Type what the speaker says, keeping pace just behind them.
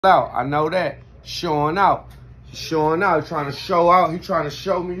out. I know that. Showing out. He's showing out. He's trying to show out. He's trying to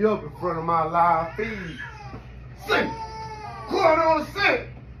show me up in front of my live feed. Sing. Going on, sing.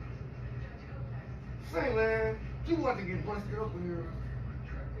 Sing, man. You want to get busted up in here.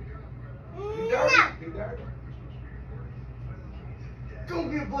 You dirty? You dirty?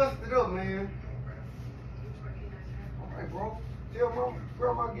 Don't get busted up, man. All right, bro. Tell mama,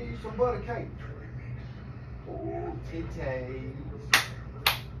 grandma give you some butter cake. Ooh, titties.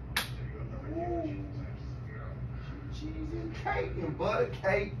 Ooh. Cheese and cake and butter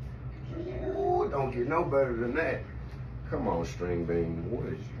cake. Ooh, don't get no better than that. Come on, String Bean. What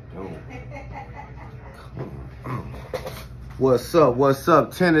is you doing? Come on. What's up? What's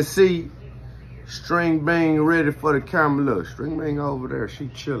up, Tennessee? String Bean ready for the camera. Look, String Bean over there. She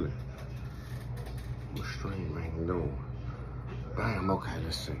chilling. What's String Bean doing? Bam. Okay,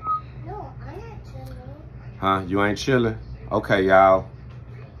 let's see. No, I'm not chilling. Huh? You ain't chilling? Okay, y'all.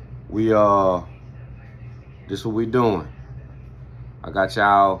 We this what we doing. I got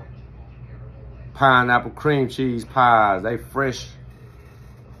y'all pineapple cream cheese pies. They fresh.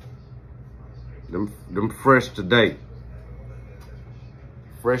 Them fresh today.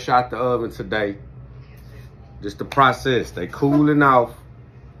 Fresh out the oven today. Just the process. They cooling off.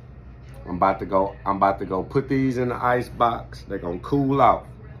 I'm about to go put these in the ice box. They're gonna cool out.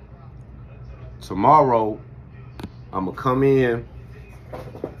 Tomorrow, I'm gonna come in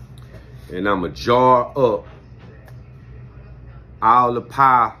and I'm gonna jar up all the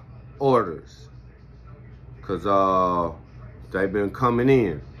pie orders. Cause they've been coming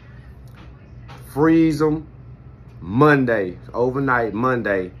in. Freeze them Monday, overnight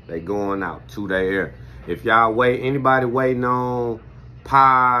Monday, they going out 2-day air. If y'all anybody waiting on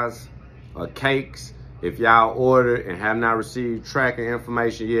pies or cakes, if y'all order and have not received tracking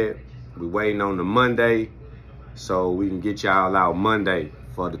information yet, we waiting on the Monday so we can get y'all out Monday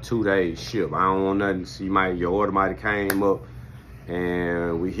for the 2-day ship. I don't want nothing. See, your order might have came up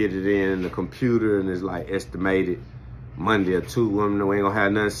and we hit it in the computer and it's like estimated Monday or 2. We ain't gonna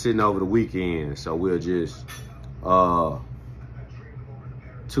have nothing sitting over the weekend. So we'll just 2-day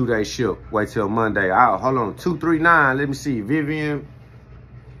ship. Wait till Monday. Hold on. 239. Let me see. Vivian.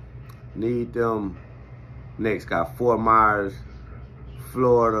 Need them. Next got Fort Myers,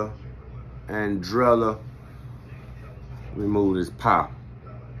 Florida, Andrella. Let me move this pie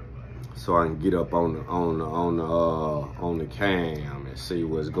so I can get up on the cam and see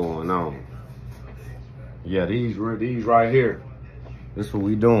what's going on. Yeah, these right here. This what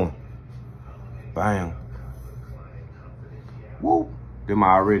we doing. Bam. Woo. Them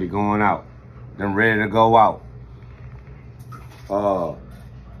already going out. Them ready to go out.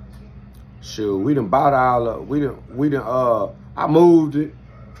 Shoot, we done bought all of, I moved it.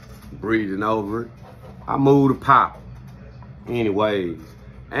 Breathing over it. I moved the pie. Anyways.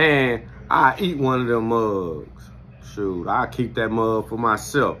 And I eat one of them mugs. Shoot, I keep that mug for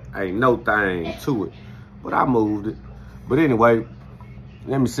myself. Ain't no thing to it. But I moved it. But anyway,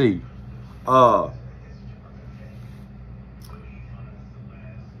 let me see. What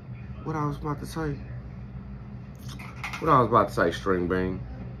I was about to say? What I was about to say, String Bean?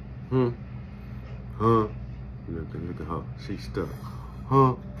 Huh? Look at her. She's stuck.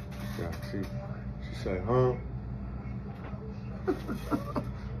 Huh? Yeah, she say, huh?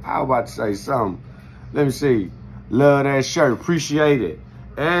 I was about to say something. Let me see. Love that shirt. Appreciate it.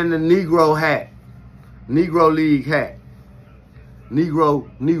 And the Negro hat. Negro League hat.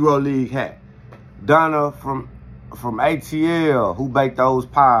 Negro League hat. Donna from ATL who baked those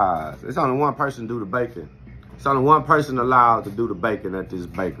pies. It's only one person do the baking. It's only one person allowed to do the baking at this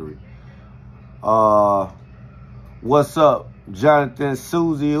bakery. What's up, Jonathan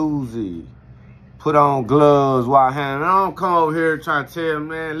Susie Uzi? Put on gloves while handling. I don't come over here trying to tell,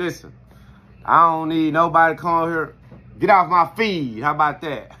 man, listen. I don't need nobody to come over here. Get off my feed. How about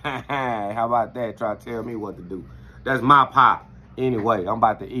that? How about that? Try to tell me what to do. That's my pie. Anyway, I'm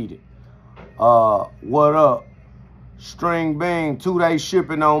about to eat it. What up? String Bean, 2-day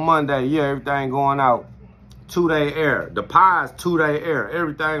shipping on Monday. Yeah, everything going out. 2-day air. The pie is 2-day air.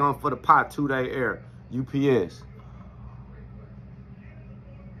 Everything on for the pie, 2-day air. UPS.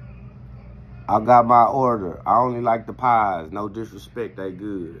 I got my order. I only like the pies. No disrespect, they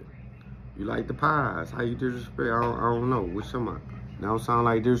good. You like the pies? How you disrespect? I don't know. What's somebody? That don't sound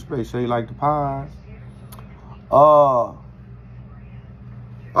like disrespect. So you like the pies?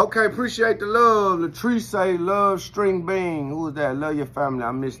 Okay, appreciate the love. Latrice say, love String Bean. Who is that? Love your family.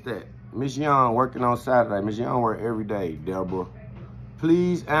 I missed that. Miss Young working on Saturday. Miss Young work every day, Deborah.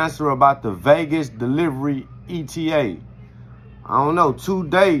 Please answer about the Vegas delivery ETA. I don't know.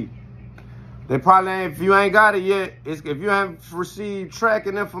 2-day. They probably ain't, if you ain't got it yet, if you haven't received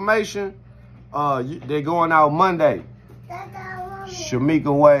tracking information, they're going out Monday.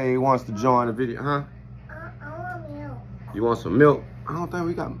 Shamika Wade wants to join the video, huh? I want milk. You want some milk? I don't think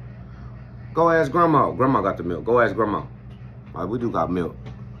we got. Go ask Grandma. Grandma got the milk. Go ask Grandma. All right, we do got milk.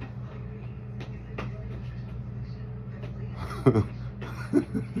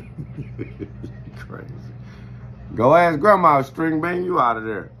 Crazy. Go ask Grandma. String Bean, you out of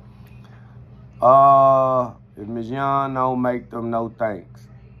there. If Miss Young don't make them, no thanks.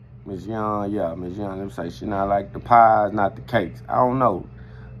 Miss Young, yeah, Miss Young, them say she not like the pies, not the cakes. I don't know.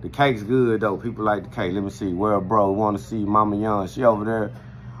 The cake's good, though. People like the cake. Let me see. Well, bro, want to see Mama Young. She over there.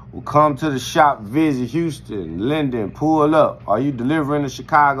 Well, come to the shop, visit Houston, Linden, pull up. Are you delivering to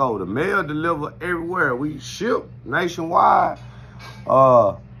Chicago? The mail deliver everywhere. We ship nationwide.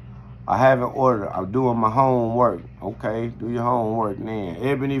 I haven't ordered. I'm doing my homework. Okay, do your homework then.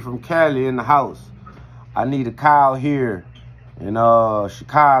 Ebony from Cali in the house. I need a cow here in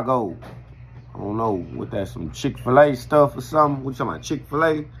Chicago. I don't know what that, some Chick-fil-A stuff or something. What you talking about,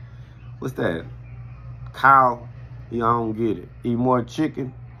 Chick-fil-A? What's that? Cow? Yeah, I don't get it. Eat more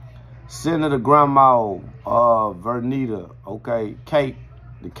chicken. Senator Grandma, Vernita. Okay, cake.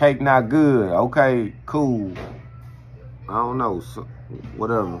 The cake not good. Okay, cool. I don't know, so,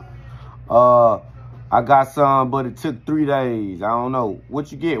 whatever. I got some, but it took 3 days. I don't know.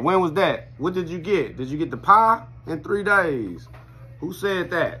 What you get? When was that? What did you get? Did you get the pie in 3 days? Who said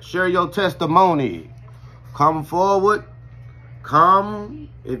that? Share your testimony. Come forward. Come.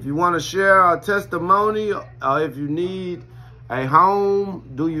 If you want to share a testimony, if you need a home,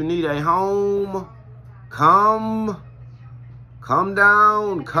 do you need a home? Come. Come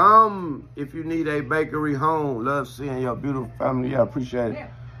down. Come. If you need a bakery home. Love seeing your beautiful family. Yeah, appreciate it.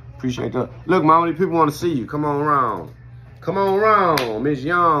 Appreciate that. Look, Mama, many people want to see you. Come on around. Come on around. Miss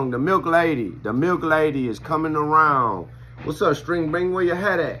Young, the milk lady. The milk lady is coming around. What's up, String Bean? Where your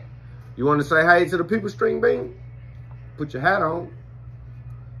hat at? You want to say hey to the people, String Bean? Put your hat on.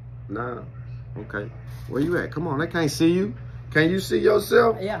 Nah. Okay. Where you at? Come on, they can't see you. Can you see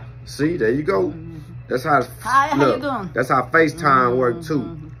yourself? Yeah. See, there you go. That's how. Hi, look, how you doing? That's how FaceTime work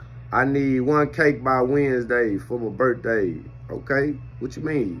too. I need 1 cake by Wednesday for my birthday. Okay? What you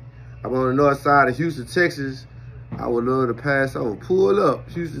mean? I'm on the north side of Houston, Texas. I would love to pass over. Pull up,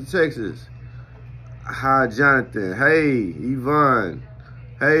 Houston, Texas. Hi, Jonathan. Hey, Yvonne.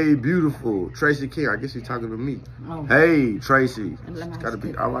 Hey, beautiful. Tracy King. I guess he's talking to me. Oh. Hey, Tracy. It's got to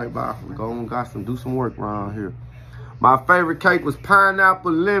be all right, bye. Go on, do some work around here. My favorite cake was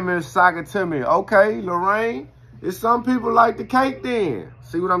pineapple lemon Sagatimi. Okay, Lorraine. If some people like the cake then.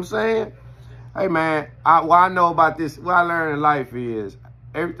 See what I'm saying? Hey, man, what I know about this, what I learned in life is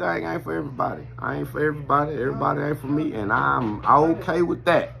everything ain't for everybody. I ain't for everybody. Everybody ain't for me, and I'm okay with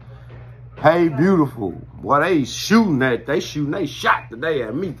that. Hey, beautiful. Boy, they shooting they shot today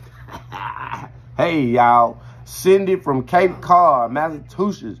at me. Hey, y'all. Cindy from Cape Cod,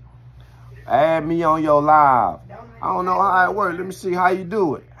 Massachusetts. Add me on your live. I don't know how it works. Let me see how you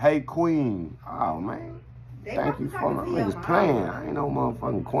do it. Hey, Queen. Oh, man. Thank you for my niggas playing. I ain't no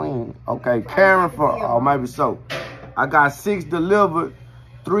motherfucking queen. Okay, Karen for, oh, maybe so. I got 6 delivered.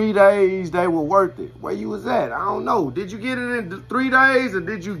 3 days, they were worth it. Where you was at? I don't know. Did you get it in 3 days or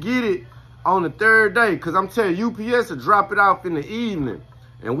did you get it on the 3rd day? Because I'm telling you, UPS will drop it off in the evening.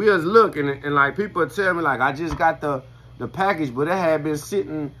 And we was looking and like people tell me like I just got the package, but it had been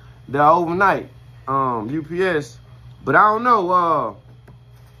sitting there overnight. UPS. But I don't know.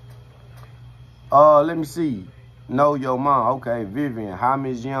 Let me see. Know your mom. Okay, Vivian. Hi,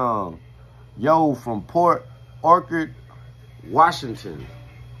 Miss Young. Yo, from Port Orchard, Washington.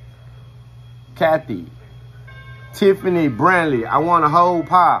 Kathy. Tiffany Brantley. I want a whole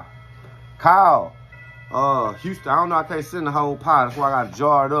pie. Kyle. Houston. I don't know. I can't send the whole pie. That's why I got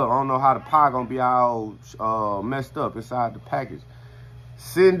jarred up. I don't know how the pie gonna be all messed up inside the package.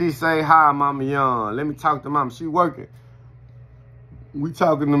 Cindy say hi, Mama Young. Let me talk to Mama. She working. We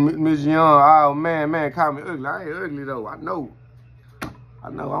talking to Miss Young. Oh, man, call me ugly. I ain't ugly, though. I know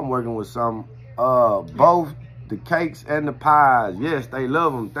I'm working with some. Both the cakes and the pies. Yes, they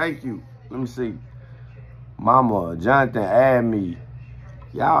love them. Thank you. Let me see. Mama, Jonathan, add me.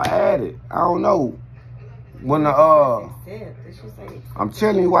 Y'all add it. I don't know. When I'm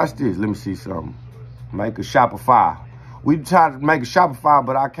telling you, watch this. Let me see something. Make a Shopify. We tried to make a Shopify,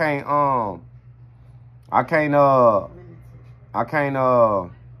 but I can't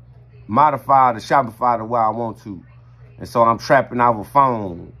modify the Shopify the way I want to. And so I'm trapping out a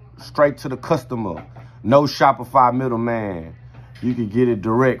phone straight to the customer. No Shopify middleman. You can get it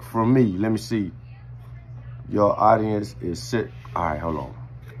direct from me. Let me see. Your audience is sick. All right, hold on.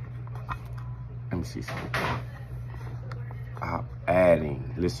 me see something.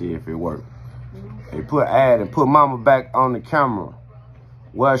 Adding. Let's see if it works. They put add and put mama back on the camera.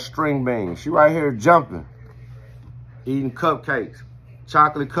 Where's String Bean? She right here jumping. Eating cupcakes.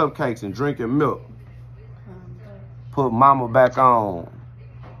 Chocolate cupcakes and drinking milk. Put mama back on.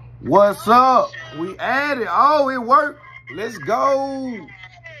 What's up? We added. Oh, it worked. Let's go.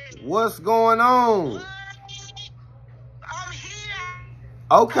 What's going on? I'm here.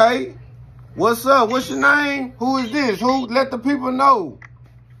 Okay. What's up? What's your name? Who is this? Who? Let the people know.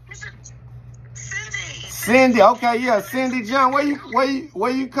 Cindy. Cindy. Okay, yeah, Cindy John. Where you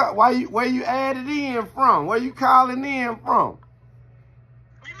added in from? Where you calling in from?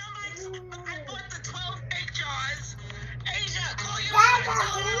 Remember I bought the 12 egg jars. Asia, call your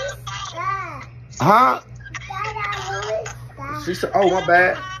Huh? She said, oh, my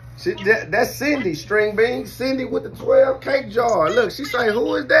bad. That's Cindy, String Bean. Cindy with the 12 cake jar. Look, she say,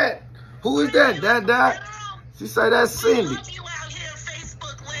 who is that? Who is that, Dad? She say, that's Cindy.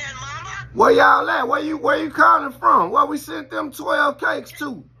 Where y'all at? Where you calling from? Where we sent them 12 cakes to?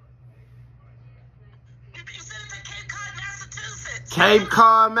 You sent it to Cape Cod, Massachusetts. Cape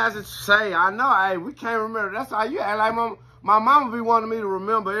Cod, Massachusetts. Say, I know. Hey, we can't remember. That's how you act like my mama be wanting me to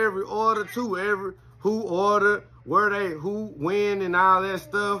remember every order too. Every who ordered, where they, who, when, and all that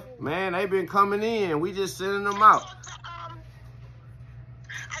stuff. Man, they been coming in. We just sending them out.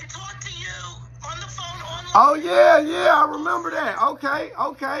 I talked to you on the phone online. Oh, yeah, I remember that. Okay,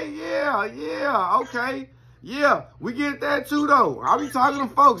 yeah, okay. Yeah, we get that too, though. I be talking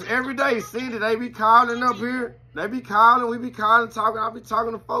to folks every day. Cindy, they be calling up here. They be calling, we be calling, talking. I be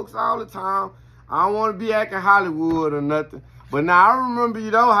talking to folks all the time. I don't want to be acting Hollywood or nothing. But now I remember you,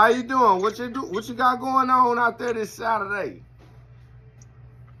 though. How you doing? What you got going on out there this Saturday?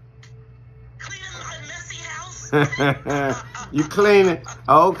 Cleaning my messy house. You cleaning?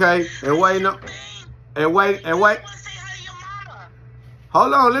 Okay. And waiting up. And wait.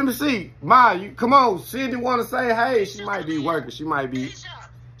 Hold on, let me see. Ma, you come on. Cindy want to say hey. She might be working. She might be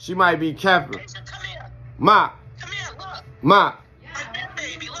capping. Come here. Ma. Come here, look. Ma. My big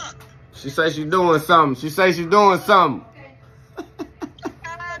baby, look. She say she's doing something.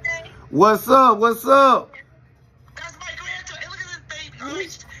 What's up? That's my granddaughter. Look at this baby.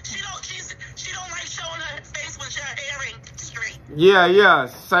 She don't like showing her face with her hair ain't straight. Yeah.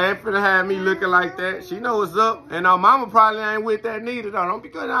 Say it finna have me looking like that. She know what's up. And our mama probably ain't with that neither, though. Don't be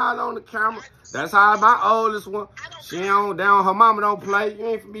good out on the camera. That's how my oldest one. She don't down. Her mama don't play. You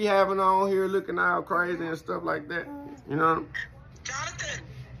ain't finna be having her on here looking all crazy and stuff like that. You know? Jonathan,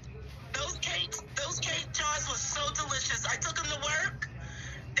 those cake jars were so delicious. I took them to work.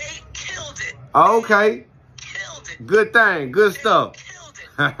 They killed it. Okay. Killed it. Good thing. Good stuff. Killed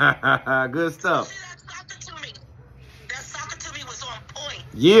it. Good stuff. See that soccer to me was on point.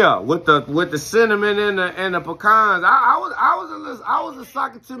 Yeah, with the cinnamon and the pecans. I was a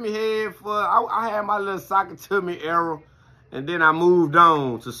Soccer to Me head for. I had my little Soccer to Me era, and then I moved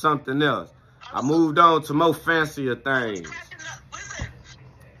on to something else. I moved on to more fancier things. Listen,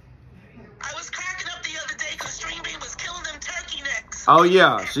 I was cracking up the other day because String Bean was killing them turkey necks. Oh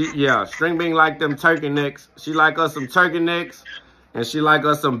yeah, String Bean like them turkey necks. She like us some turkey necks, and she like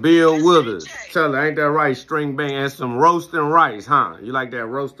us some Bill Withers. Tell her, ain't that right, String Bean? And some roasting rice, huh? You like that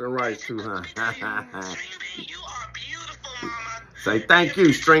roasting rice too, huh? String Bean, you are beautiful, mama. Say thank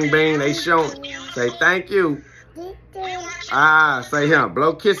you, String Bean. They showing. Say thank you. Say him.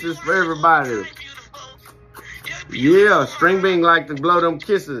 Blow kisses for everybody. Yeah, String Bean like to blow them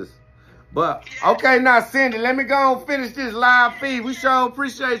kisses. But, okay, now, Cindy, let me go and finish this live feed. We sure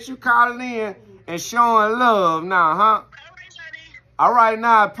appreciate you calling in and showing love now, huh? All right,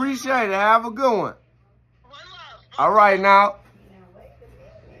 now, appreciate it. Have a good one. All right, now.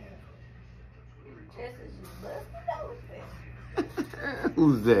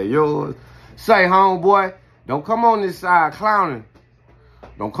 Who's that? Yours? Say, homeboy, don't come on this side clowning.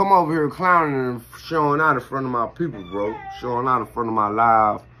 Don't come over here clowning and showing out in front of my people, bro. Showing out in front of my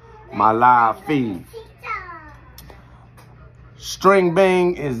live feed. String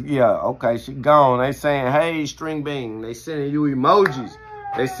Bean is, yeah, okay, she gone. They saying, hey, String Bean. They sending you emojis.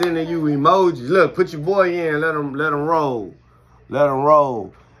 Look, put your boy in. Let him roll.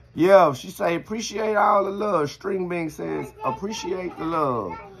 Yeah, she say, appreciate all the love. String Bean says, appreciate the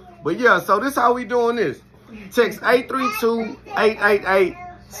love. But yeah, so this how we doing this. Text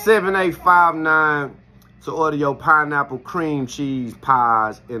 832-888-7859 to order your pineapple cream cheese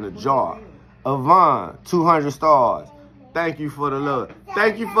pies in a jar. Avon, 200 stars. Thank you for the love.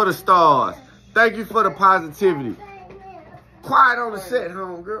 Thank you for the stars. Thank you for the positivity. Quiet on the set,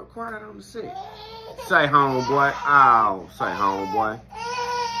 homegirl. Quiet on the set. Say homeboy. Ow. Say homeboy.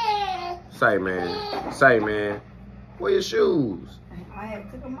 Say, man. Say, man. Where your shoes? I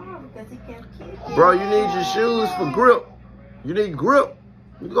had took them off because he kept kicking. Bro, you need your shoes for grip. You need grip.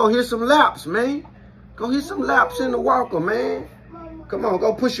 You go hit some laps, man. Go hit some laps in the walker, man. Come on,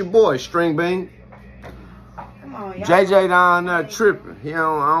 go push your boy, String Bean. Come on, y'all. JJ down there tripping. I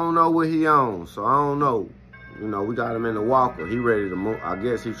don't know what he on, so I don't know. You know, we got him in the walker. He ready to move. I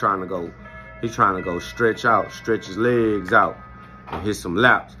guess he's trying to go stretch out, stretch his legs out, and hit some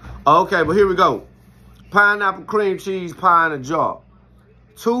laps. Okay, but here we go. Pineapple cream cheese pie in a jar.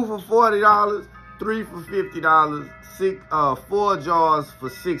 2 for $40, 3 for $50, 4 jars for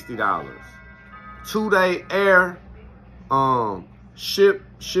 $60. 2-day air,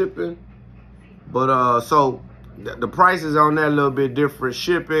 shipping. But so the prices on that a little bit different.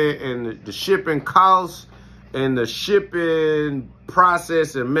 Shipping and the shipping costs and the shipping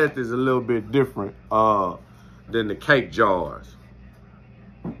process and methods a little bit different than the cake jars.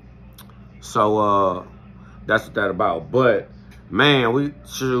 So that's what that about. But man,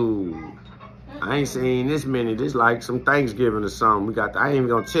 I ain't seen this many. This like some Thanksgiving or something. I ain't even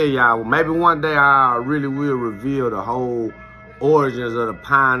gonna tell y'all. Maybe one day I really will reveal the whole origins of the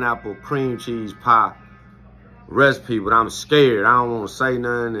pineapple cream cheese pie recipe, but I'm scared. I don't want to say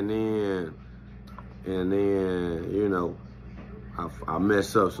nothing, and then you know, I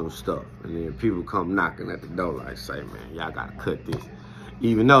mess up some stuff, and then people come knocking at the door like, say, man, y'all gotta cut this,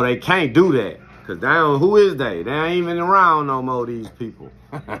 even though they can't do that, cause who is they? They ain't even around no more, these people.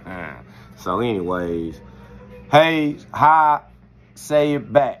 So anyways, hey, hi, say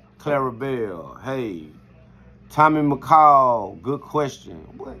it back, Clara Bell, hey. Tommy McCall, good question.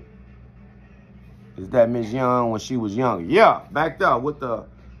 What? Is that Miss Young when she was younger? Yeah, backed up with the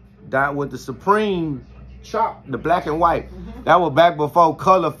Supreme chop, the black and white. That was back before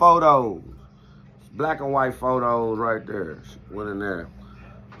color photos. Black and white photos right there. Went in there.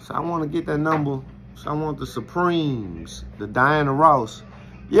 So I want to get that number. So I want the Supremes, the Diana Ross.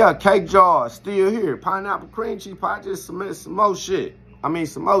 Yeah, cake jar, still here. Pineapple cream cheese pie, just some more shit. I mean,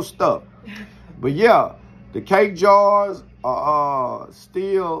 some more stuff. But yeah. The cake jars are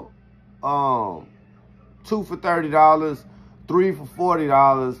still 2 for $30, 3 for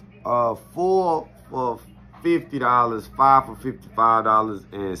 $40, 4 for $50, 5 for $55,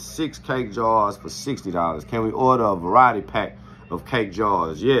 and 6 cake jars for $60. Can we order a variety pack of cake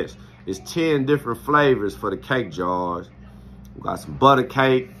jars? Yes, it's 10 different flavors for the cake jars. We got some butter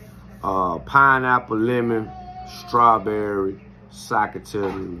cake, pineapple, lemon, strawberry,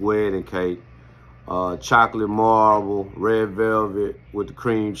 Sakateli, wedding cake. Chocolate marble, red velvet with the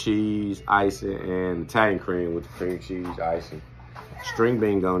cream cheese icing, and Italian cream with the cream cheese icing. String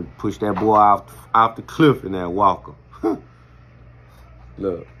Bean gonna push that boy off the cliff in that walker.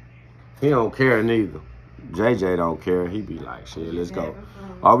 Look, he don't care neither. JJ don't care. He be like, shit, let's go.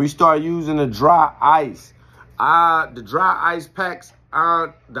 We start using the dry ice. The dry ice packs,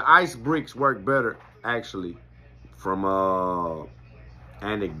 the ice bricks work better, actually, from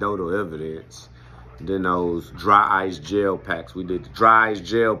anecdotal evidence, than those dry ice gel packs. We did the dry ice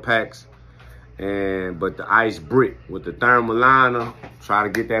gel packs, but the ice brick with the thermal liner, try to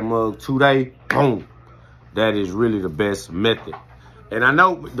get that mug 2 day, boom. That is really the best method. And I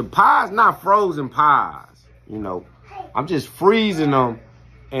know the pie's not frozen pies, you know. I'm just freezing them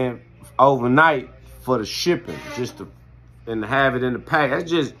and overnight for the shipping, and have it in the pack. That's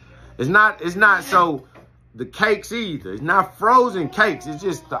just, it's not so the cakes either. It's not frozen cakes. It's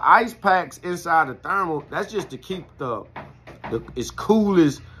just the ice packs inside the thermal. That's just to keep as cool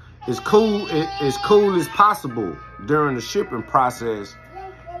as possible during the shipping process,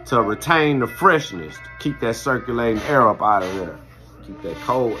 to retain the freshness, to keep that circulating air up out of there, keep that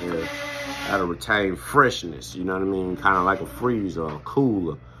cold air out of retain freshness. You know what I mean? Kind of like a freezer or a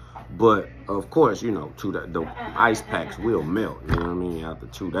cooler. But of course, you know, the ice packs will melt, you know what I mean, after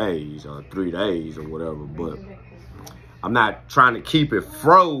 2 days or 3 days or whatever. But I'm not trying to keep it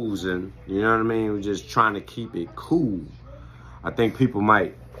frozen, you know what I mean? We're just trying to keep it cool. I think people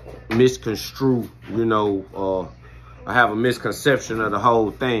might misconstrue, you know, or have a misconception of the whole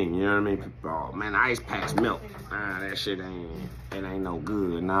thing, you know what I mean? People, oh man, the ice packs melt. That shit ain't no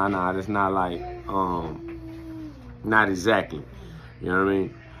good. Nah, that's not like, not exactly, you know what I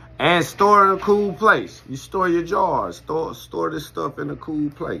mean? And store in a cool place. You store your jars. Store this stuff in a cool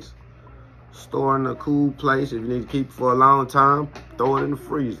place. Store in a cool place. If you need to keep it for a long time, throw it in the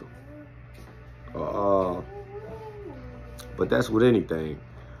freezer. But that's with anything.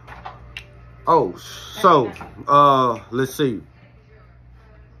 Oh, so let's see.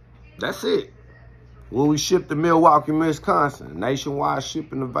 That's it. Will we ship to Milwaukee, Wisconsin? Nationwide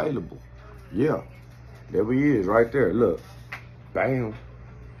shipping available. Yeah, there he is right there. Look, bam.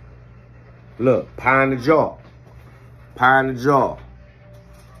 Look, pie in the jar. Pie in the jar.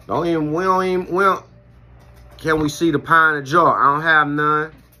 Can we see the pie in the jar? I don't have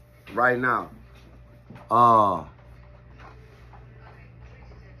none right now. I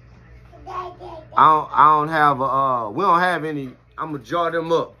don't have we don't have any. I'm gonna jar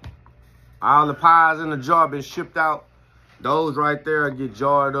them up. All the pies in the jar been shipped out. Those right there get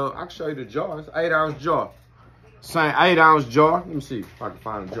jarred up. I can show you the jar. It's an 8-ounce jar. Same 8-ounce jar. Let me see if I can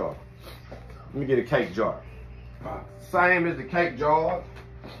find a jar. Let me get a cake jar. Same as the cake jar.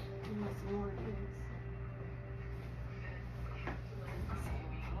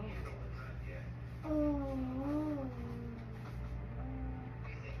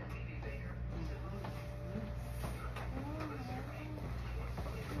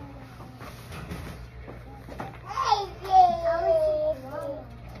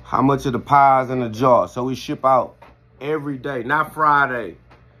 How much of the pies in the jar? So we ship out every day, not Friday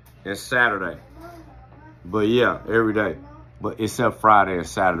and Saturday, but yeah, every day, but except Friday and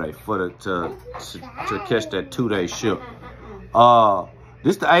Saturday for the to catch that 2-day ship.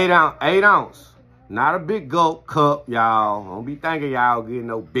 This the 8 ounce, not a big gulp cup, y'all. Don't be thinking y'all getting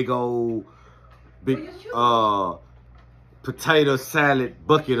no big potato salad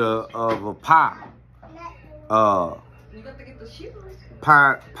bucket of a pie. You got to get the shit.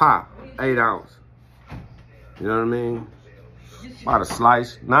 Pie, 8 ounce. You know what I mean? About a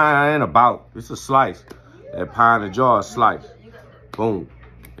slice. Nah, it ain't about. It's a slice. That pie in the jar is slice. Boom.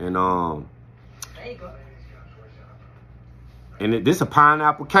 And this a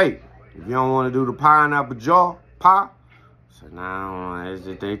pineapple cake. If you don't want to do the pineapple jar pie, so nah,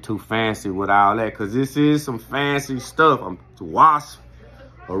 they too fancy with all that. Cause this is some fancy stuff. I'm wasp,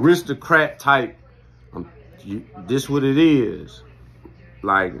 aristocrat type. This what it is.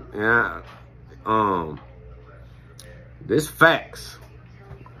 Like, yeah, this facts.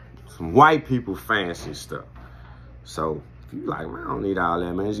 Some white people fancy stuff. So if you like, man, I don't need all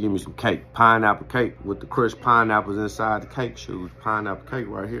that, man. Just give me some cake. Pineapple cake with the crushed pineapples inside the cake shoes. Pineapple cake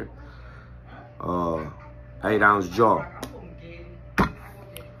right here. 8-ounce jar.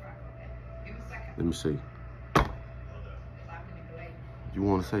 Let me see. You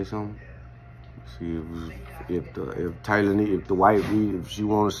want to say something? See if the white bee, if she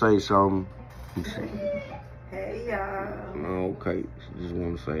want to say something. Hey, y'all. Okay, she just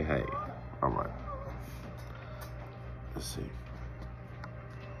want to say hey. All right. Let's see.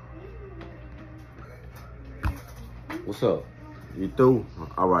 What's up? You through?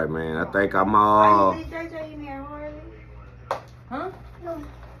 All right, man. I think I'm Huh?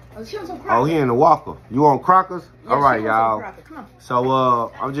 Oh, he in the walker. You on crackers? Yeah, all right, y'all. Come on.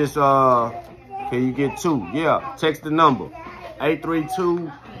 So I'm just can you get 2? Yeah. Text the number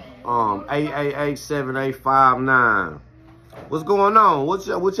 832-888-7859. What's going on? What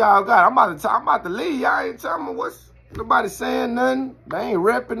y'all got? I'm about to leave. Y'all ain't telling me nobody saying nothing. They ain't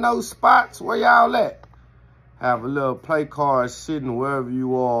repping those spots. Where y'all at? Have a little play card sitting wherever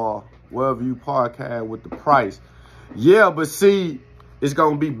you are, wherever you park at with the price. Yeah, but see, it's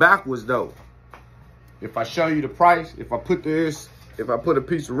gonna be backwards though. If I show you the price, if I put a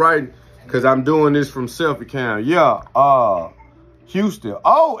piece of writing, cause I'm doing this from selfie cam. Yeah, Houston.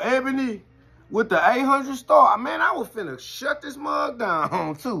 Oh, Ebony with the 800 star. Man, I was finna shut this mug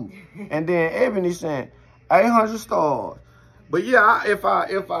down too. And then Ebony saying 800 stars. But yeah, if I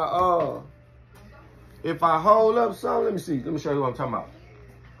hold up something, let me see. Let me show you what I'm talking about.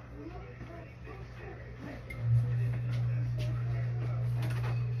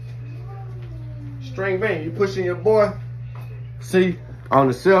 String bean, you pushing your boy. See, on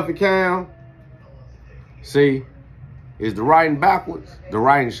the selfie cam, see, is the writing backwards? The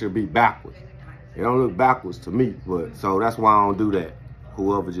writing should be backwards. It don't look backwards to me, but so that's why I don't do that.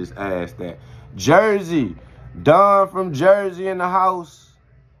 Whoever just asked that. Jersey, Don from Jersey in the house.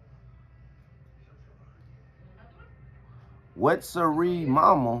 What's a read,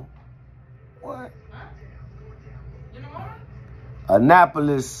 mama? What?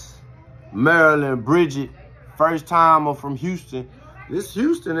 Annapolis, Maryland, Bridget, first timer from Houston. This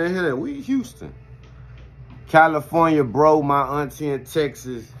Houston in here, we Houston. California, bro, my auntie in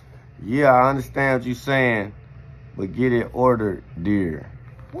Texas. Yeah, I understand what you're saying, but get it ordered, dear.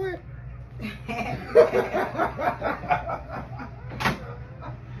 What?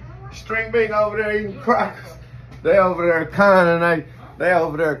 String bean over there eating crackers. They over there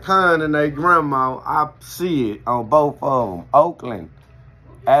conning they grandma. I see it on both of them. Oakland,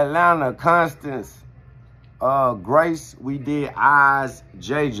 Atlanta, Constance, Grace, we did Eyes,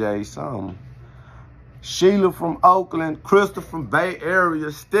 JJ, something. Sheila from Oakland, Crystal from Bay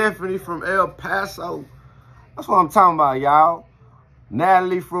Area, Stephanie from El Paso. That's what I'm talking about, y'all.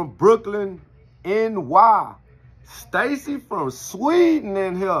 Natalie from Brooklyn, NY. Stacy from Sweden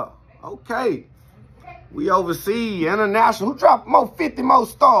in here. Okay. We overseas, international. Who dropped 50 more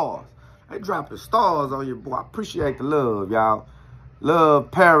stars? They dropping stars on your boy. I appreciate the love, y'all.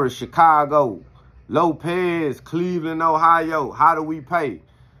 Love Paris, Chicago, Lopez, Cleveland, Ohio. How do we pay?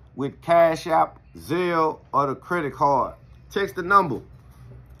 With Cash App, Zelle, or the credit card. Text the number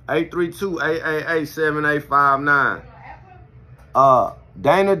 832-888-7859.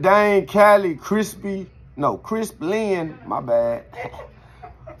 Dana Dane, Cali, Crisp Lynn, my bad.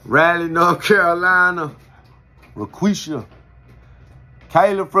 Raleigh, North Carolina, Raquisha.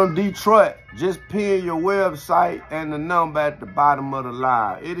 Kayla from Detroit. Just pin your website and the number at the bottom of the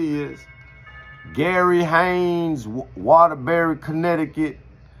line. It is Gary Haynes, Waterbury, Connecticut.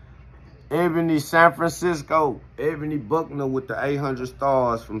 Ebony, San Francisco. Ebony Buckner with the 800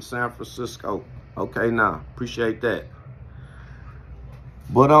 stars from San Francisco. Okay, now, appreciate that.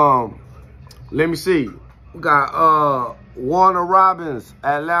 But, let me see. We got, Warner Robbins,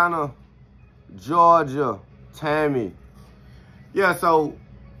 Atlanta, Georgia, Tammy. Yeah, so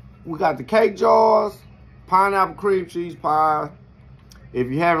we got the cake jars, pineapple cream cheese pie. If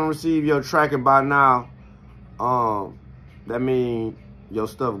you haven't received your tracking by now, that means your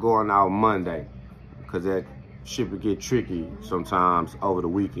stuff going out Monday, because that shit would get tricky sometimes over the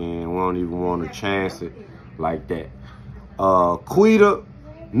weekend. We don't even want to chance it like that. Quita,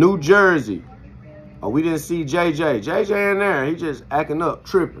 New Jersey. Oh, we didn't see JJ. JJ in there. He just acting up,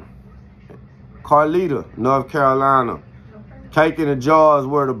 tripping. Carlita, North Carolina. Cake in the jars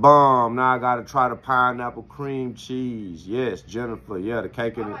were the bomb. Now I gotta try the pineapple cream cheese. Yes, Jennifer. Yeah, the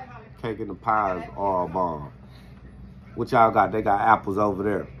cake and the pies are a bomb. What y'all got? They got apples over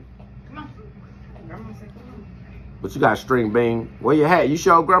there. But you got string bean. Where your hat? You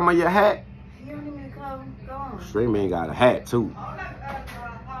show grandma your hat? You don't even go on. String bean got a hat too. I'll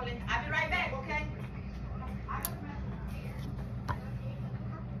be right back, okay?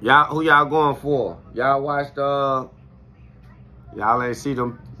 Y'all, who y'all going for? Y'all watched y'all ain't see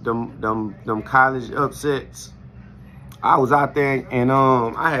them college upsets. I was out there and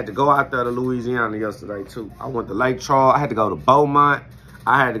I had to go out there to Louisiana yesterday too. I went to Lake Charles. I had to go to Beaumont.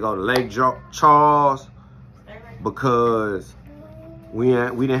 I had to go to Lake Charles because we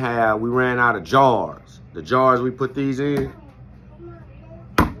ran out of jars. The jars we put these in.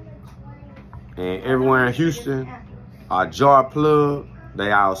 And everywhere in Houston, our jar plug,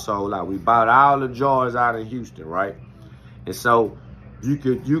 they all sold out. We bought all the jars out in Houston, right? And so you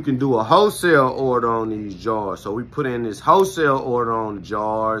can do a wholesale order on these jars. So we put in this wholesale order on the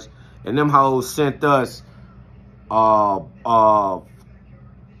jars, and them hoes sent us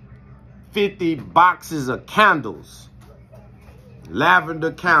 50 boxes of candles,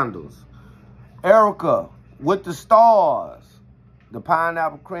 lavender candles. Erica with the stars, the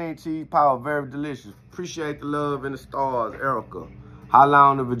pineapple cream cheese pie, very delicious. Appreciate the love and the stars, Erica. How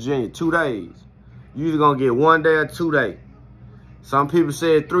long in Virginia? 2 days. You either gonna get 1 day or 2 days. Some people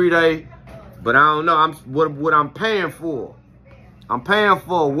said 3 days, but I don't know. What I'm paying for. I'm paying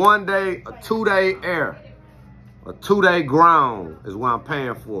for a 1 day, a 2 day air. A 2 day ground is what I'm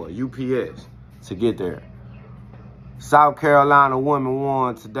paying for, UPS, to get there. South Carolina women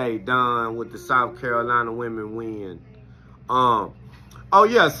won today, done with the South Carolina women win. Oh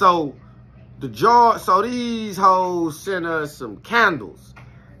yeah, so these hoes sent us some candles.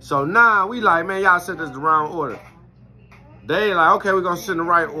 So now we like, man, y'all sent us the wrong order. They like, okay, we're gonna send the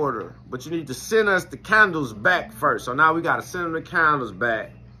right order, but you need to send us the candles back first. So now we gotta send them the candles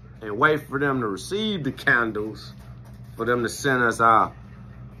back and wait for them to receive the candles for them to send us our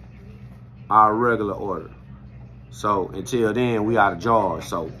regular order. So until then, we out of jars.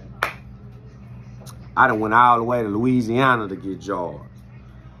 So I done went all the way to Louisiana to get jars.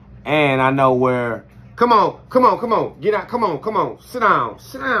 And I know where, come on, get out, come on, sit down.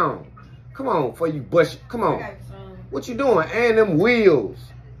 Come on, before you bust, come on. What you doing? And them wheels,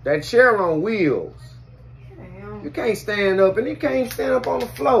 that chair on wheels. You can't stand up, and you can't stand up on the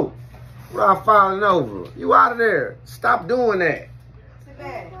floor without falling over. You out of there. Stop doing that.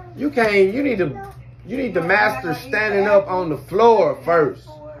 You can't, you need to master standing up on the floor first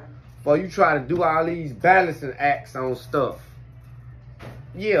before you try to do all these balancing acts on stuff.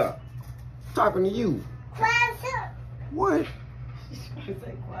 Yeah, I'm talking to you. What?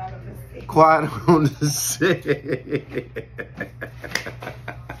 Quiet on the set.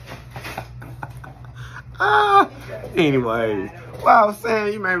 Anyway, what I was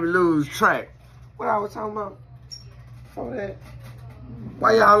saying, you made me lose track. What I was talking about before that?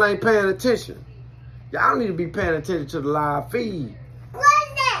 Why y'all ain't paying attention? Y'all need to be paying attention to the live feed.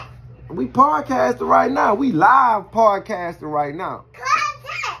 What's that? We podcasting right now. We live podcasting right now.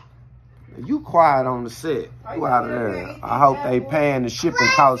 You quiet on the set. You out of there. I hope they paying the shipping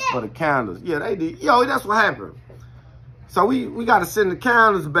costs for the candles. Yeah, they did. Yo, that's what happened. So we got to send the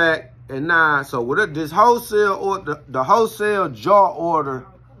candles back at 9. So with this wholesale order, the wholesale jar order,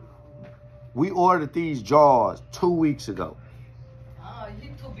 we ordered these jars 2 weeks ago.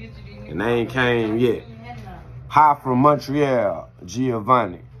 And they ain't came yet. Hi from Montreal,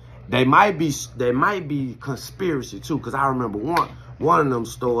 Giovanni. They might be conspiracy too, because I remember one of them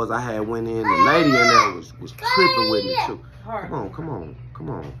stores I had went in, the lady in there was tripping with me too. Come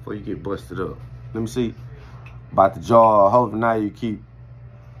on, before you get busted up. Let me see. About the jar, hopefully now you keep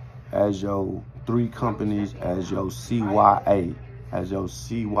as your 3 companies, as your CYA, as your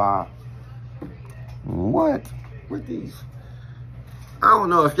CY. What? With these? I don't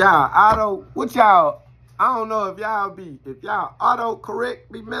know if y'all I don't know if y'all auto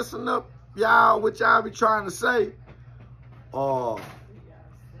correct be messing up what y'all be trying to say. Or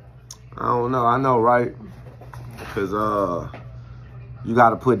I don't know. I know, right? Because you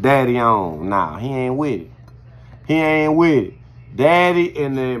gotta put daddy on. Nah, he ain't with it. He ain't with it. Daddy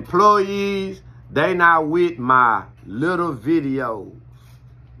and the employees, they not with my little videos.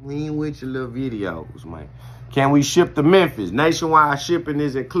 We ain't with your little videos, man. Can we ship to Memphis? Nationwide shipping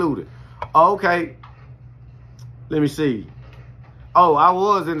is included. Okay. Let me see. Oh, I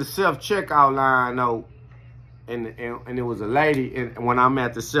was in the self-checkout line, though. And it was a lady, and when I'm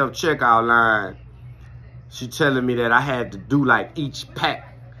at the self-checkout line, she telling me that I had to do like each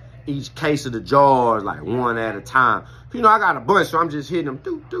case of the jars, like one at a time. You know, I got a bunch, so I'm just hitting them,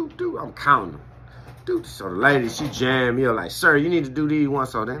 do. I'm counting them. So the lady, she jammed me up like, sir, you need to do these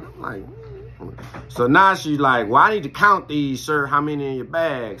once. So then I'm like, so now she's like, well, I need to count these, sir. How many in your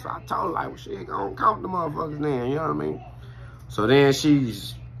bag? So I told her, like, well, she ain't gonna count the motherfuckers then, you know what I mean? So then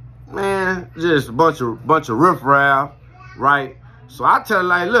she's, man, just a bunch of riffraff, right? So I tell her,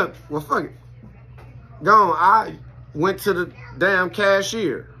 like, look, well, fuck it. Go on. I went to the damn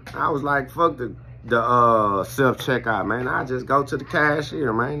cashier. I was like, fuck the self-checkout, man. I just go to the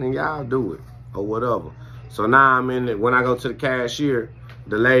cashier, man, and y'all do it or whatever. So now I'm in it. When I go to the cashier,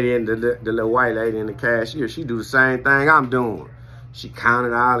 the lady and the little white lady in the cashier, she do the same thing I'm doing. She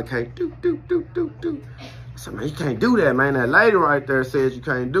counted all the cake, do. I said, man, you can't do that, man. That lady right there says you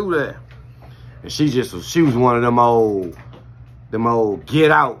can't do that. And she was one of them old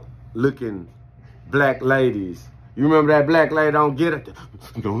get out looking black ladies. You remember that black lady on Get Out?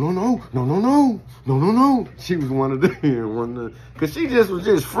 No. She was one of them. Cause she was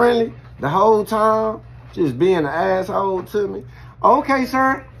just friendly the whole time, just being an asshole to me. Okay,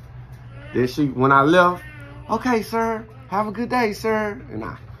 sir. Then when I left, okay, sir, have a good day, sir. And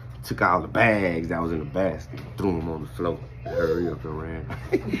I took all the bags that was in the basket, threw them on the floor, and hurry up and ran.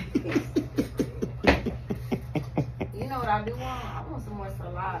 You know what I do want? I want some more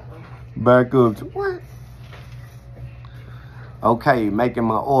saliva. Back up to what? Okay, making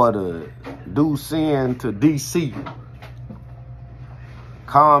my order. Due send to DC.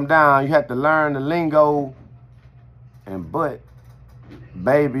 Calm down. You have to learn the lingo. And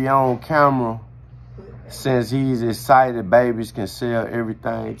baby on camera. Since he's excited, babies can sell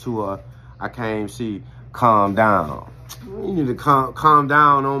everything to her. I can't even see. Calm down. You need to calm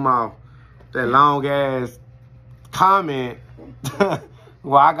down on that long ass comment.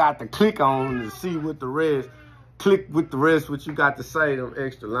 Well, I got to click on to see what the rest. Click with the rest what you got to say, them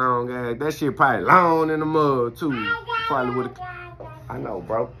extra long ass. That shit probably long in the mud too. Probably would have. I know,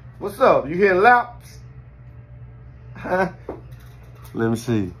 bro. What's up? You hear laps? Huh? Let me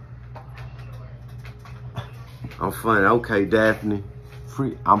see. I'm funny. Okay, Daphne.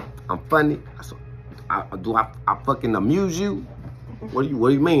 Free. I'm funny. I fucking amuse you? What do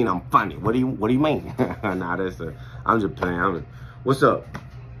you mean I'm funny? What do you mean? Nah, I'm just playing. What's up?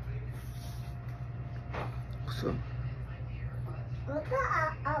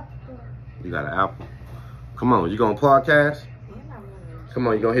 You got an apple. Come on, you gonna podcast? Come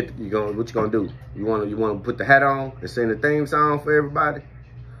on, what you gonna do? You wanna put the hat on and sing the theme song for everybody?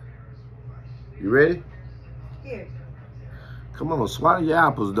 You ready? Here. Come on, swallow your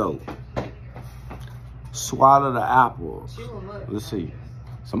apples though. Swallow the apples. Let's see.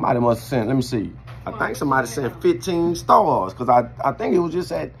 Somebody must have sent, let me see. I think somebody sent 15 stars because I think it was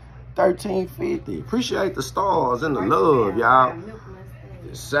just at 1350. Appreciate the stars and the love, y'all.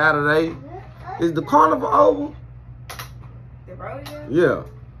 It's Saturday. Is the carnival over? The rodeo? Yeah.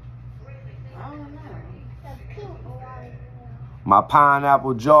 I don't know. My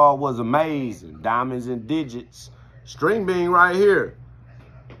pineapple jar was amazing. Diamonds and digits. String bean right here.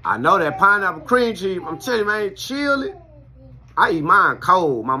 I know that pineapple cream cheese, I'm telling you, man, chilly. I eat mine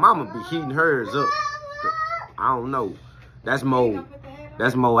cold. My mama be heating hers up. I don't know. That's more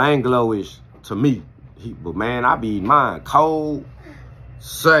That's more Anglo-ish to me. But man, I be eating mine cold.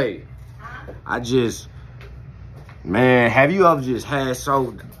 Say, man, have you ever just had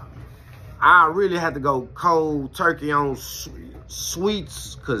I really had to go cold turkey on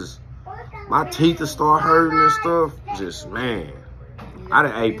sweets because my teeth will start hurting and stuff. Just, man, I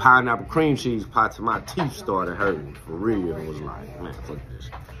done ate pineapple cream cheese pie till my teeth started hurting. For real, it was like, man, fuck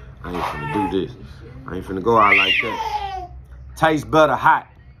this. I ain't finna do this. I ain't finna go out like that. Tastes better hot.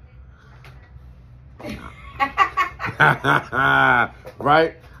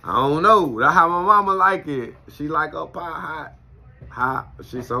 Right? I don't know. That's how my mama like it. She like her pie hot.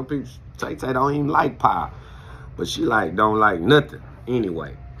 Some people, Tay don't even like pie. But she don't like nothing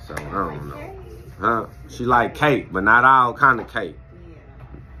anyway. So, I don't know. Huh? She like cake, but not all kind of cake.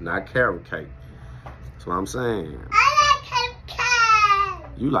 Not carrot cake. That's what I'm saying. I like cake.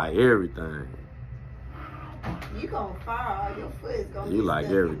 You like everything. You gonna fall. Your foot is gonna You be like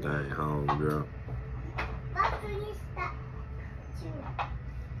stuck. everything, homegirl.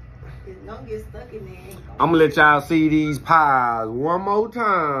 It's gonna get stuck in there. I'm gonna let y'all see these pies one more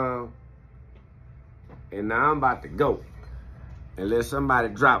time. And now I'm about to go. And let somebody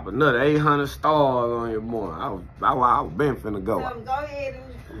drop another 800 stars on your boy. I was been finna go. So go ahead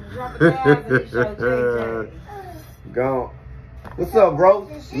and drop it down and show JJ. Go. What's up, bro?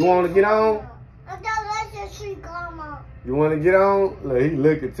 You wanna get on? I don't like to see Grandma. You wanna get on? Look, he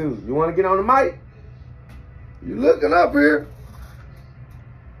looking too. You wanna get on the mic? You looking up here?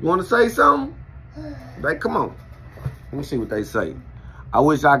 You wanna say something? Come on. Let me see what they say. I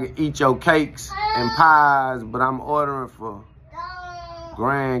wish I could eat your cakes and pies, but I'm ordering for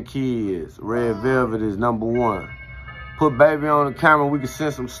grandkids. Red Velvet is #1. Put baby on the camera, we can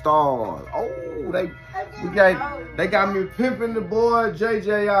send some stars. Oh, they got me pimping the boy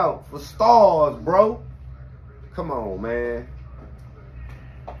JJ out for stars, bro. Come on, man.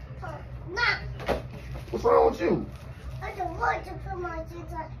 What's wrong with you? I don't want to put my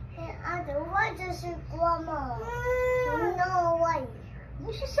teeth on, and I don't want to see Grandma. No way.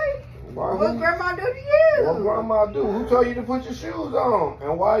 What she say? Why, What grandma do to you? What grandma do? Who told you to put your shoes on?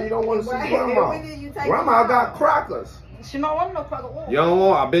 And why you don't want to see grandma? When did you take Grandma it got off? crackers. She don't want no cracker. You don't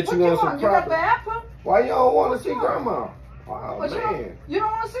want? I bet you want some You got the crackers. apple? Why you don't want to see grandma? Oh, What, man. you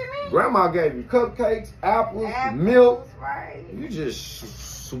don't want to see me? Grandma gave you cupcakes, apples, milk. Right. You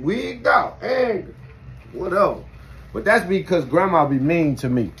just swigged out and whatever. But that's because grandma be mean to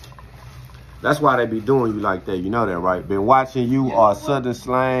me. That's why they be doing you like that. You know that, right? Been watching you or Southern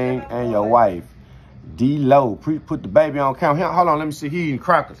Slang and your wife. D-Lo. Put the baby on camera. Hold on, let me see. He eating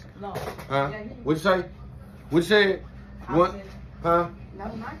crackers. No. Huh? What you say? What you said? You want? Huh?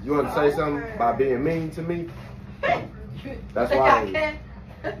 No, You want to say something about being mean to me? That's why.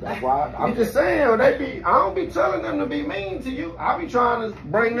 That's why. I'm just saying, I don't be telling them to be mean to you. I be trying to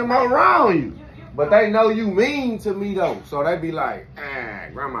bring them around you. But they know you mean to me though. So they be like,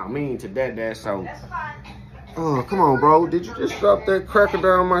 grandma mean to dad, so. Oh, come on, bro. Did you just drop that cracker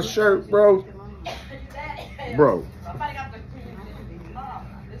down my shirt, bro? Bro.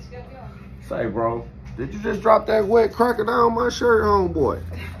 Say, bro. Did you just drop that wet cracker down my shirt, homeboy?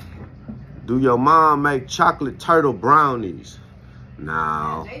 Do your mom make chocolate turtle brownies?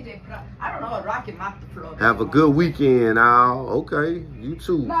 No. I don't know what rocket mop the floor. Have a good weekend, Al. Okay, you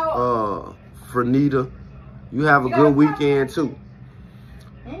too. No. Frenita, you have a good weekend too.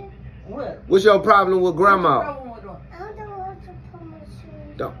 What? What's your problem with grandma? I don't want to put my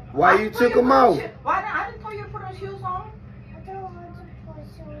shoes on. Why you took them out? Why not? I didn't tell you to put those shoes on. I don't want to put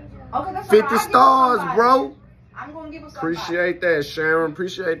shoes on. Okay, that's 50 stars, bro. I'm gonna give us Appreciate that, Sharon.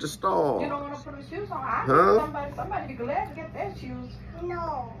 Appreciate the star. You don't want to put the shoes on? I Huh? Somebody be glad to get their shoes.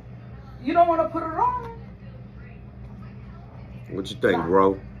 No. You don't want to put it on? What you think,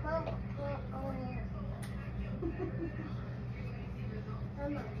 bro?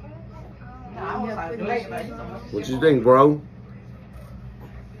 What you think, bro?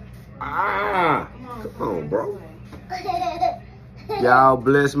 Come on, bro. Y'all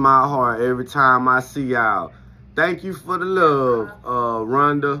bless my heart every time I see y'all. Thank you for the love,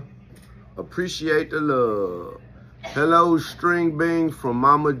 Rhonda. Appreciate the love. Hello, string beans from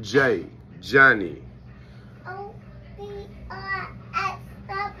Mama J, Johnny.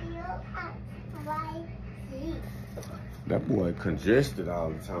 That boy congested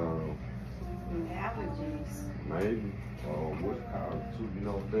all the time. Allergies. Maybe. What's it called too? You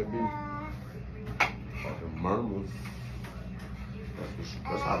know what that be? Fucking murmurs.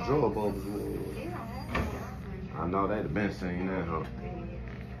 That's how drug bubbles was. I know they'd have been saying that, huh?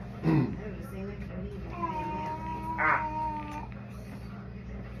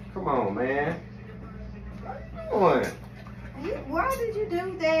 Come on, man. What you doing? Why did you do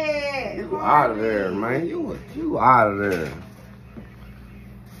out of there, man. You out of there.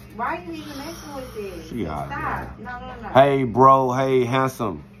 Why you even messing with this? She out of there. Stop. No. Hey, bro. Hey,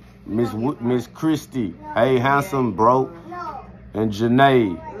 handsome. Miss Christie. Hey, handsome, bro. No. And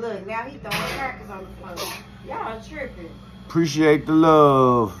Janae. Look, now he throwing crackers on the floor. Y'all tripping. Appreciate the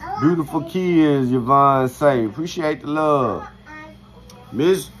love. Beautiful kids, Yvonne say. Appreciate the love.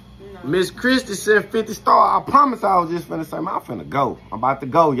 Miss Christie said 50 stars. I promise I was just finna say, man, I'm finna go. I'm about to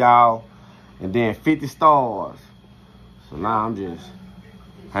go, y'all. And then 50 stars. So now I'm just,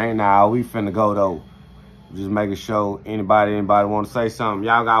 hey now, we finna go though. Just making sure anybody want to say something.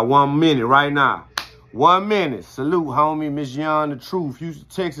 Y'all got 1 minute right now. 1 minute. Salute, homie, Miss Young, the truth. Houston,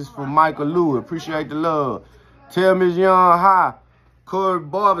 Texas from Michael Lewis. Appreciate the love. Tell Miss Young hi. Corey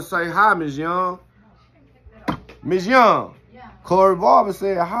Barber say hi, Miss Young. Miss Young. Corey Barber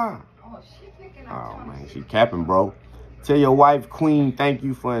said hi. Oh, man, she capping, bro. Tell your wife, Queen, thank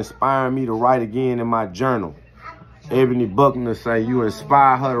you for inspiring me to write again in my journal. Ebony Buckner say you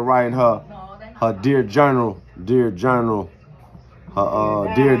inspire her to write in her dear journal, her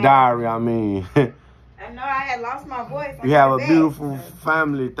dear diary, I mean. I know I had lost my voice. You have a beautiful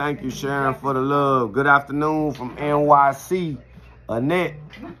family. Thank you, Sharon, for the love. Good afternoon from NYC. Annette.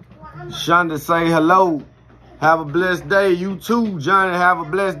 Shonda say hello. Have a blessed day. You too, Johnny. Have a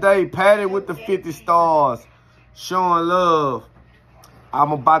blessed day. Patty with the 50 stars. Showing love.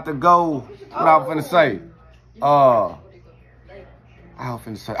 I'm about to go. What I was finna say?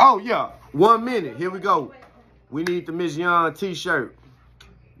 Oh, yeah. 1 minute. Here we go. We need the Miss Young t-shirt.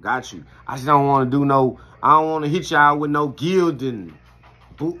 Got you. I just don't want to do no, I don't want to hit y'all with no gilding.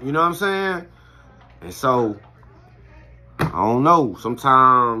 You know what I'm saying? And so, I don't know.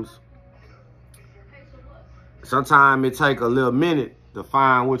 Sometimes it take a little minute to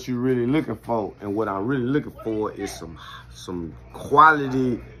find what you're really looking for. And what I'm really looking for is some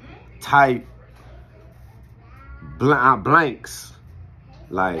quality type blanks.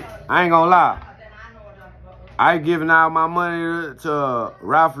 Like, I ain't gonna lie. I giving out my money to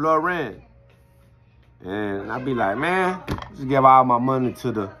Ralph Lauren. And I be like, man, just give all my money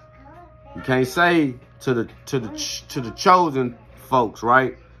to the, you can't say to the chosen folks,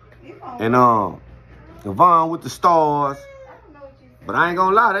 right? And Yvonne with the stars. But I ain't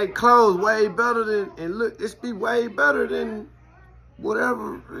gonna lie, they clothes way better than, and look, it's be way better than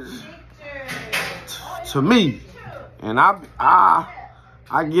whatever to me. And I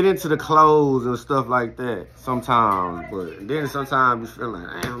get into the clothes and stuff like that sometimes, but then sometimes you feel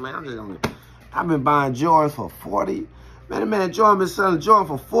like, damn, man, I've been buying Jordans for 40. Man, Jordan been selling Jordan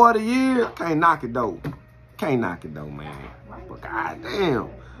for 40 years. Can't knock it though. Can't knock it though, man. But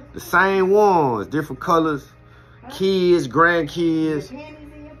goddamn, the same ones, different colors, kids, grandkids.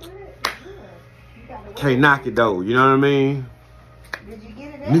 Can't knock it though, you know what I mean? Did you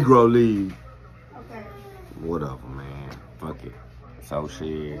get it? Negro League. Okay. Whatever, man. Fuck it. So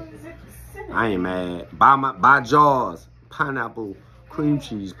shit, I ain't mad. Buy jars, pineapple, cream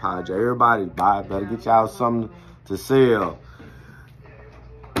cheese pie jar. Everybody buy. Better get y'all something to sell.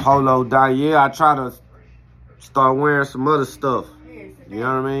 Polo down. Yeah, I try to start wearing some other stuff. You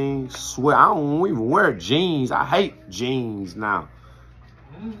know what I mean? Swear, I don't even wear jeans. I hate jeans now.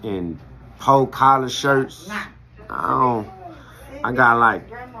 And pole collar shirts. I got like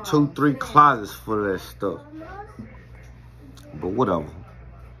 2-3 closets for that stuff. But whatever.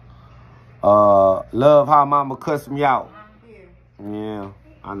 Love how mama cuts me out. Yeah,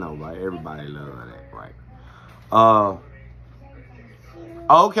 I know, right? Everybody love that, right?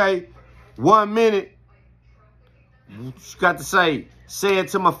 Okay. 1 minute. What you got to say? Say it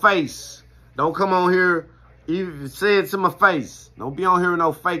to my face. Don't come on here. Even say it to my face. Don't be on here with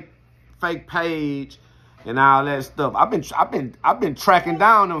no fake page and all that stuff. I've been tracking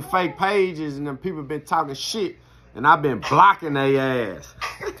down them fake pages and them people been talking shit. And I've been blocking their ass.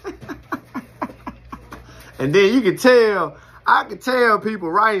 And then you can tell, I can tell people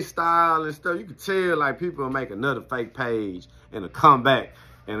writing style and stuff. You can tell like people will make another fake page and a come back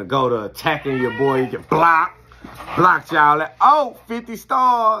and go to attacking your boy. You can block y'all. Oh, 50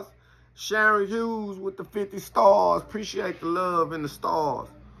 stars. Sharon Hughes with the 50 stars. Appreciate the love and the stars.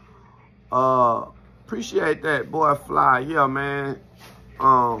 Appreciate that, boy Fly. Yeah, man.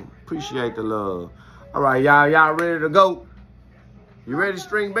 Appreciate the love. All right, y'all ready to go? You ready,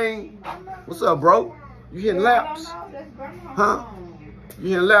 String Bean? What's up, bro? You hitting laps? Huh? You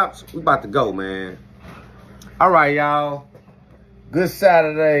hitting laps? We about to go, man. All right, y'all. Good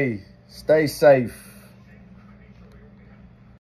Saturday. Stay safe.